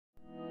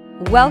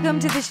Welcome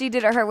to the She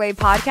Did It Her Way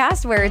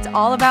podcast, where it's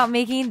all about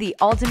making the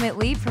ultimate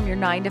leap from your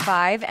 9 to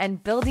 5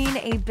 and building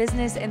a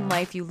business and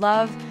life you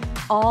love,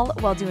 all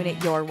while doing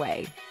it your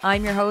way.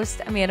 I'm your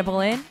host, Amanda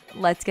Boleyn.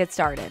 Let's get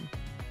started.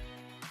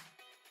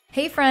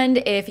 Hey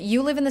friend, if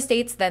you live in the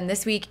States, then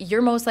this week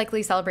you're most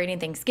likely celebrating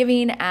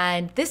Thanksgiving.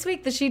 And this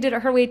week, the She Did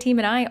It Her Way team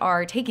and I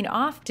are taking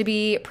off to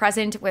be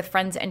present with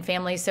friends and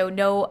family. So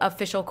no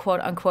official quote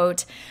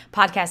unquote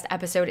podcast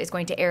episode is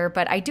going to air,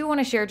 but I do want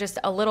to share just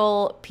a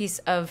little piece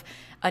of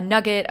a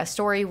nugget, a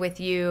story with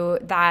you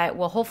that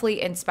will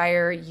hopefully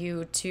inspire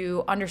you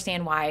to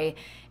understand why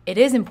it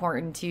is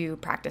important to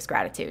practice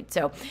gratitude.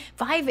 So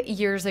 5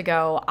 years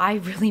ago, I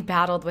really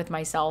battled with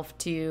myself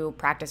to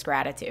practice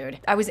gratitude.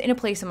 I was in a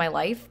place in my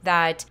life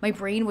that my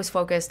brain was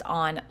focused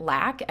on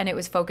lack, and it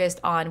was focused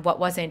on what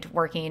wasn't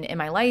working in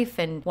my life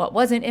and what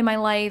wasn't in my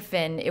life.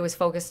 And it was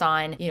focused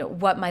on,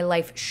 what my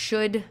life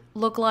should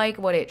look like,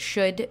 what it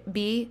should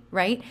be,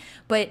 right?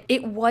 But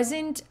it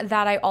wasn't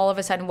that I all of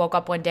a sudden woke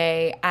up one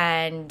day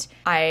and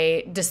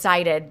I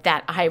decided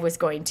that I was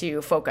going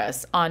to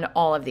focus on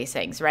all of these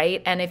things,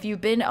 right? And if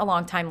you've been a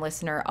long-time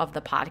listener of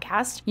the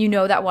podcast, you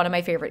know that one of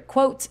my favorite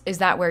quotes is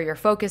that where your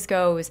focus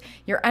goes,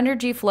 your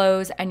energy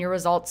flows and your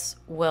results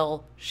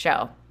will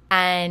show.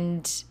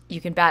 And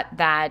you can bet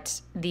that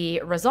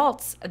the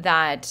results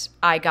that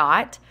I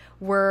got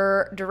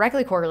were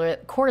directly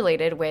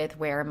correlated with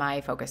where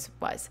my focus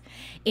was.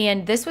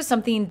 And this was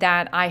something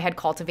that I had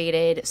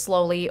cultivated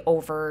slowly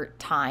over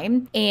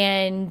time.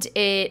 And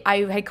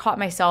I had caught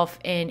myself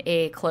in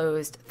a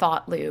closed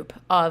thought loop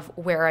of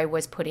where I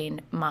was putting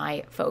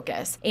my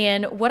focus.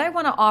 And what I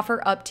want to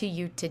offer up to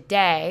you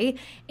today,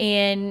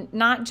 and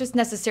not just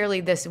necessarily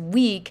this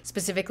week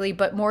specifically,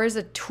 but more as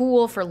a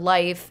tool for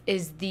life,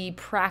 is the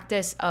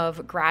practice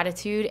of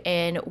gratitude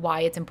and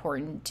why it's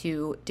important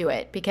to do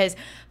it. Because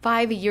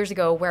 5 years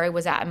ago, where I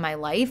was at in my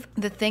life,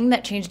 the thing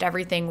that changed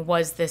everything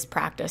was this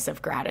practice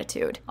of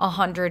gratitude,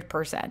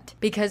 100%.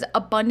 Because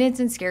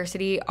abundance and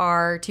scarcity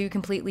are two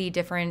completely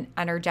different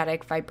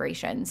energetic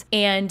vibrations.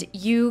 And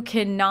you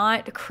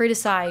cannot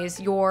criticize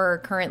your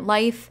current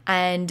life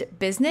and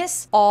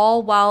business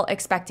all while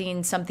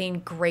expecting something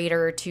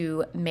greater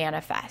to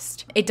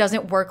manifest. It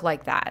doesn't work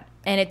like that.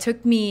 And it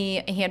took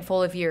me a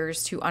handful of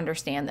years to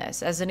understand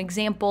this. As an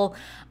example,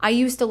 I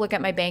used to look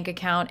at my bank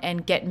account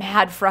and get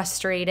mad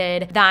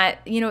frustrated that,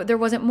 there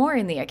wasn't more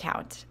in the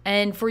account.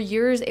 And for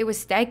years, it was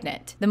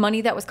stagnant. The money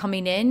that was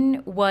coming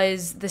in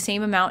was the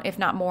same amount, if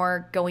not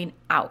more, going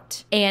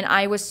out. And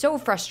I was so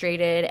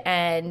frustrated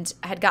and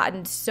had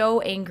gotten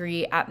so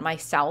angry at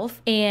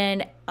myself,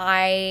 and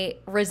I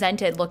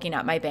resented looking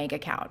at my bank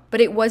account.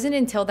 But it wasn't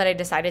until that I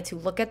decided to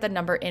look at the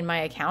number in my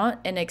account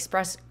and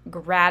express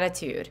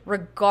gratitude,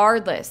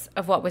 regardless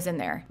of what was in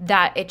there,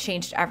 that it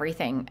changed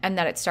everything and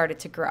that it started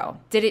to grow.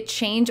 Did it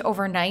change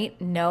overnight?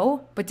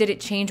 No. But did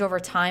it change over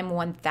time?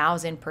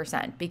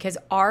 1000%. Because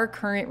our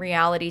current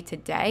reality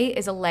today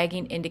is a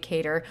lagging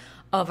indicator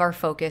of our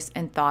focus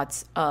and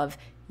thoughts of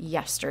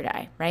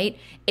yesterday, right?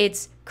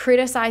 It's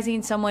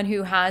criticizing someone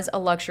who has a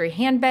luxury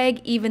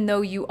handbag, even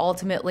though you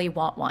ultimately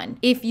want one.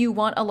 If you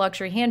want a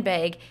luxury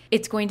handbag,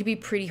 it's going to be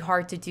pretty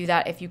hard to do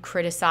that if you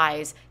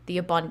criticize the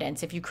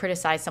abundance, if you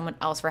criticize someone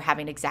else for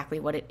having exactly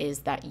what it is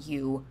that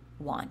you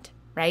want,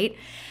 right?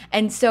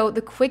 And so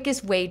the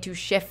quickest way to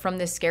shift from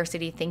this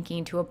scarcity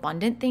thinking to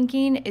abundant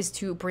thinking is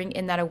to bring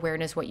in that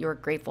awareness, what you're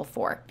grateful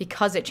for,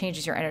 because it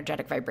changes your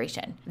energetic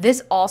vibration.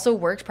 This also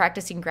works,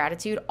 practicing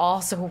gratitude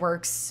also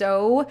works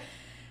so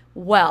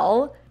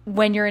well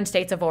when you're in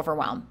states of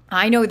overwhelm.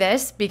 I know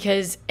this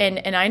because,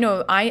 and I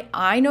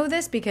know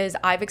this because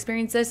I've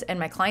experienced this and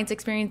my clients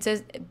experience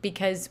this,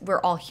 because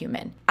we're all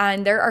human.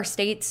 And there are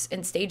states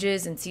and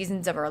stages and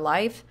seasons of our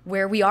life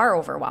where we are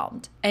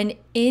overwhelmed. And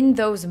in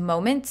those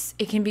moments,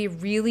 it can be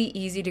really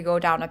easy to go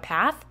down a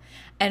path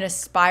and a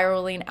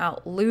spiraling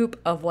out loop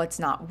of what's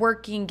not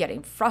working,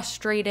 getting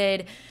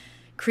frustrated,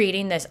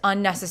 creating this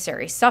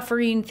unnecessary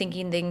suffering,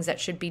 thinking things that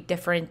should be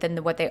different than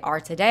what they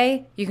are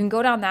today. You can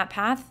go down that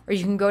path, or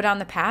you can go down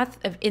the path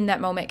of, in that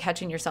moment,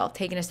 catching yourself,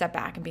 taking a step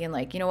back and being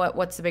like,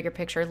 what's the bigger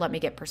picture? Let me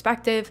get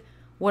perspective.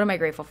 What am I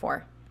grateful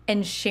for?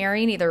 And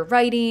sharing, either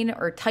writing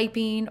or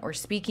typing or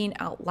speaking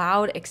out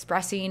loud,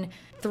 expressing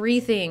 3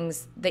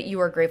 things that you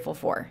are grateful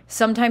for.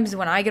 Sometimes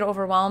when I get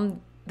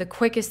overwhelmed, the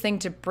quickest thing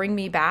to bring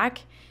me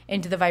back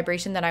into the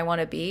vibration that I want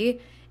to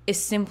be is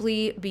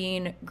simply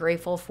being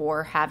grateful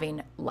for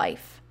having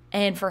life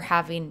and for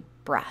having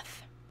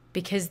breath,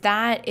 because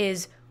that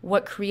is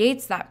what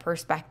creates that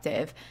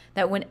perspective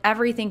that when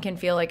everything can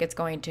feel like it's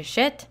going to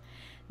shit,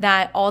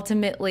 that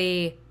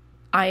ultimately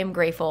I am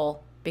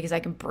grateful because I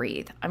can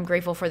breathe. I'm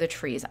grateful for the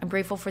trees. I'm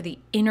grateful for the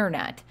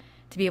internet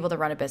to be able to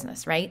run a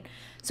business, right?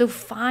 So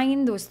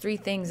find those 3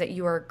 things that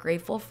you are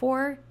grateful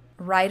for,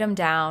 write them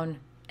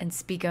down, and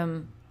speak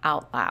them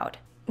out loud.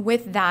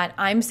 with that,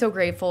 I'm so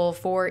grateful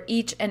for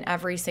each and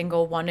every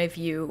single one of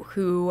you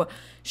who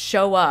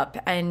show up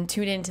and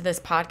tune into this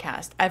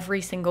podcast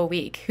every single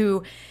week,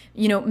 who,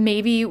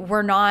 maybe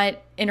we're not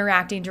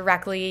interacting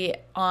directly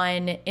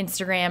on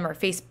Instagram or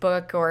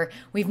Facebook, or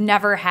we've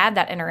never had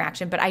that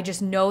interaction, but I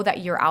just know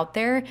that you're out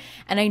there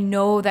and I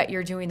know that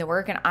you're doing the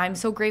work, and I'm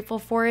so grateful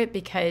for it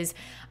because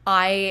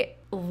I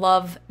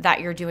love that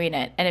you're doing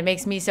it and it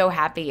makes me so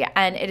happy.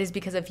 And it is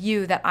because of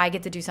you that I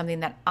get to do something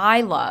that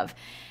I love,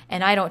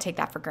 and I don't take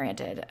that for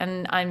granted.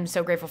 And I'm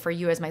so grateful for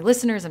you as my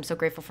listeners. I'm so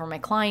grateful for my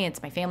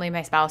clients, my family,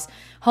 my spouse,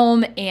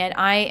 home, and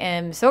I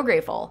am so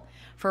grateful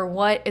for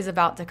what is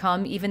about to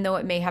come. Even though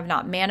it may have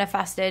not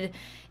manifested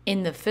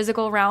in the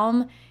physical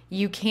realm,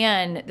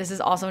 this is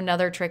also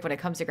another trick when it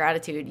comes to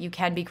gratitude. You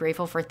can be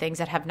grateful for things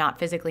that have not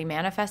physically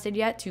manifested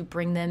yet to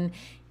bring them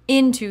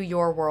into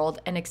your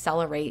world and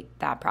accelerate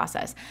that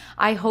process.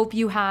 I hope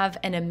you have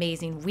an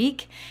amazing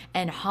week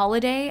and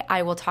holiday.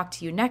 I will talk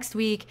to you next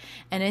week.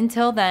 And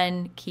until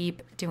then,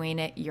 keep doing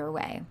it your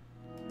way.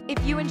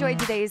 If you enjoyed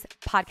today's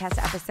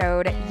podcast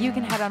episode, you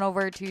can head on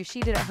over to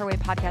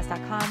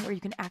shediditherwaypodcast.com where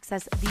you can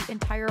access the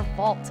entire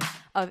vault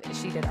of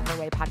She Did It Her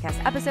Way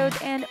podcast episodes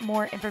and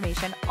more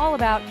information all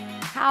about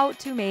how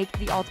to make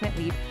the ultimate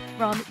leap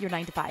from your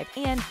 9 to 5.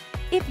 And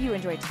if you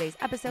enjoyed today's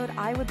episode,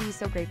 I would be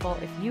so grateful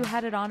if you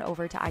headed on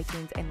over to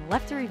iTunes and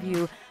left a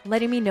review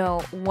letting me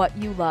know what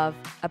you love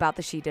about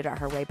the She Did It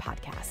Her Way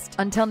podcast.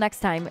 Until next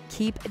time,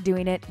 keep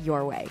doing it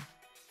your way.